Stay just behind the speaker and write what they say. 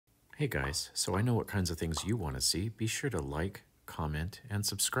Hey guys, so I know what kinds of things you want to see. Be sure to like, comment, and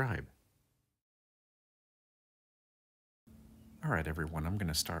subscribe. Alright everyone, I'm going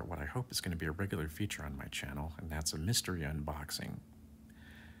to start what I hope is going to be a regular feature on my channel, and that's a mystery unboxing.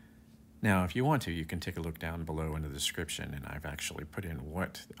 Now, if you want to, you can take a look down below in the description, and I've actually put in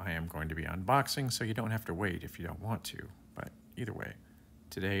what I am going to be unboxing, so you don't have to wait if you don't want to. But either way,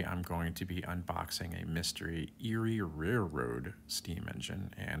 today I'm going to be unboxing a mystery Erie Railroad steam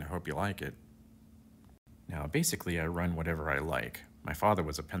engine, and I hope you like it. Now, basically, I run whatever I like. My father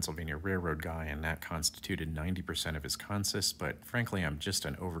was a Pennsylvania Railroad guy, and that constituted 90% of his consists, but frankly, I'm just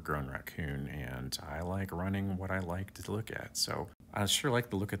an overgrown raccoon, and I like running what I like to look at. So I sure like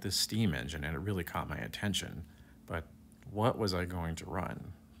the look at this steam engine, and it really caught my attention. But what was I going to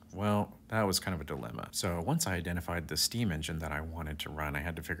run? Well, that was kind of a dilemma. So once I identified the steam engine that I wanted to run, I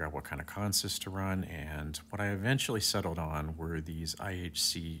had to figure out what kind of consists to run, and what I eventually settled on were these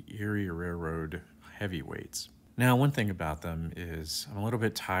IHC Erie Railroad heavyweights. Now, one thing about them is I'm a little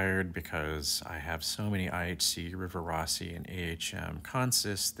bit tired because I have so many IHC, River Rossi, and AHM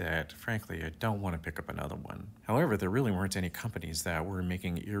consists that, frankly, I don't want to pick up another one. However, there really weren't any companies that were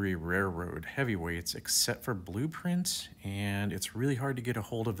making Erie Railroad heavyweights except for Blueprint, and it's really hard to get a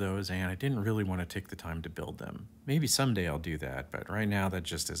hold of those, and I didn't really want to take the time to build them. Maybe someday I'll do that, but right now that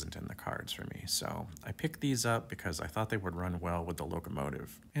just isn't in the cards for me. So I picked these up because I thought they would run well with the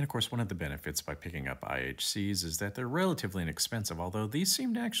locomotive. And of course, one of the benefits by picking up IHCs is that they're relatively inexpensive, although these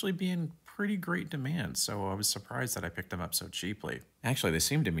seem to actually be in pretty great demand, so I was surprised that I picked them up so cheaply. Actually, they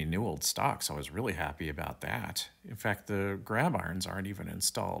seem to be new old stock, so I was really happy about that. In fact, the grab irons aren't even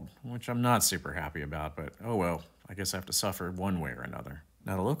installed, which I'm not super happy about, but oh well, I guess I have to suffer one way or another.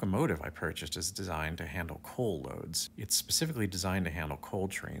 Now, the locomotive I purchased is designed to handle coal loads. It's specifically designed to handle coal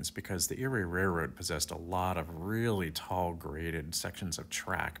trains because the Erie Railroad possessed a lot of really tall graded sections of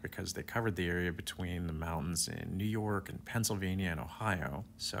track because they covered the area between the mountains in New York and Pennsylvania and Ohio.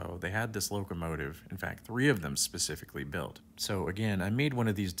 So they had this locomotive, in fact, 3 of them specifically built. So again, I made one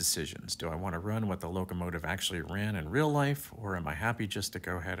of these decisions. Do I want to run what the locomotive actually ran in real life, or am I happy just to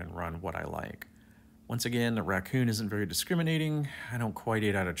go ahead and run what I like? Once again, the raccoon isn't very discriminating. I don't quite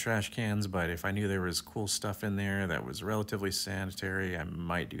eat out of trash cans, but if I knew there was cool stuff in there that was relatively sanitary, I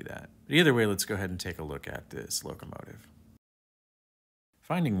might do that. But either way, let's go ahead and take a look at this locomotive.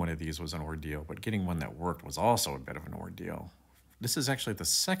 Finding one of these was an ordeal, but getting one that worked was also a bit of an ordeal. This is actually the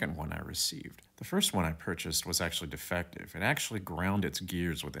second one I received. The first one I purchased was actually defective. It actually ground its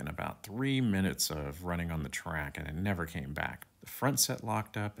gears within about 3 minutes of running on the track, and it never came back. The front set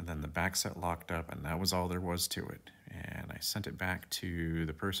locked up, and then the back set locked up, and that was all there was to it. And I sent it back to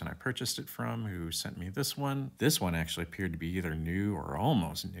the person I purchased it from, who sent me this one. This one actually appeared to be either new or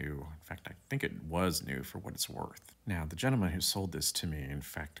almost new. In fact, I think it was new for what it's worth. Now, the gentleman who sold this to me, in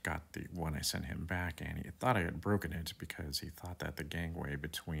fact, got the one I sent him back, and he thought I had broken it because he thought that the gangway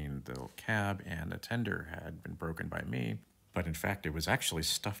between the cab and the tender had been broken by me. But in fact, it was actually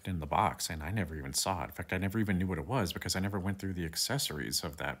stuffed in the box, and I never even saw it. In fact, I never even knew what it was because I never went through the accessories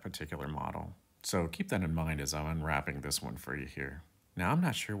of that particular model. So keep that in mind as I'm unwrapping this one for you here. Now, I'm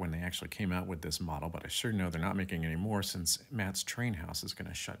not sure when they actually came out with this model, but I sure know they're not making any more since Matt's Train House is going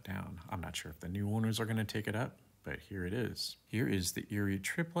to shut down. I'm not sure if the new owners are going to take it up, but here it is. Here is the Erie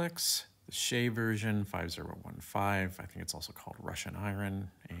Triplex, the Shea version 5015. I think it's also called Russian Iron,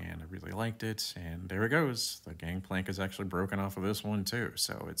 and I really liked it. And there it goes. The gangplank is actually broken off of this one too.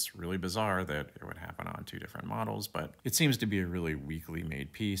 So it's really bizarre that it would happen on 2 different models, but it seems to be a really weakly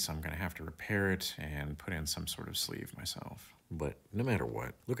made piece. I'm going to have to repair it and put in some sort of sleeve myself. But no matter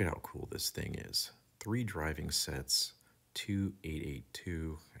what, look at how cool this thing is. 3 driving sets, 2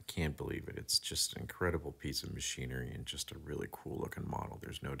 882. I can't believe it. It's just an incredible piece of machinery and just a really cool looking model.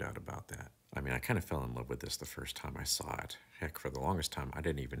 There's no doubt about that. I mean, I kind of fell in love with this the first time I saw it. Heck, for the longest time, I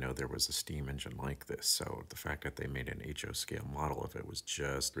didn't even know there was a steam engine like this. So the fact that they made an HO scale model of it was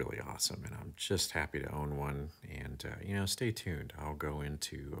just really awesome. And I'm just happy to own one. And, you know, stay tuned. I'll go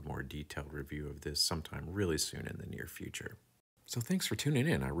into a more detailed review of this sometime really soon in the near future. So thanks for tuning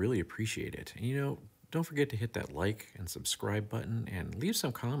in. I really appreciate it. And, you know, don't forget to hit that like and subscribe button and leave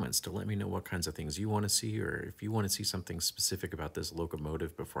some comments to let me know what kinds of things you want to see, or if you want to see something specific about this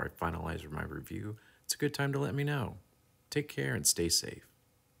locomotive before I finalize my review. It's a good time to let me know. Take care and stay safe.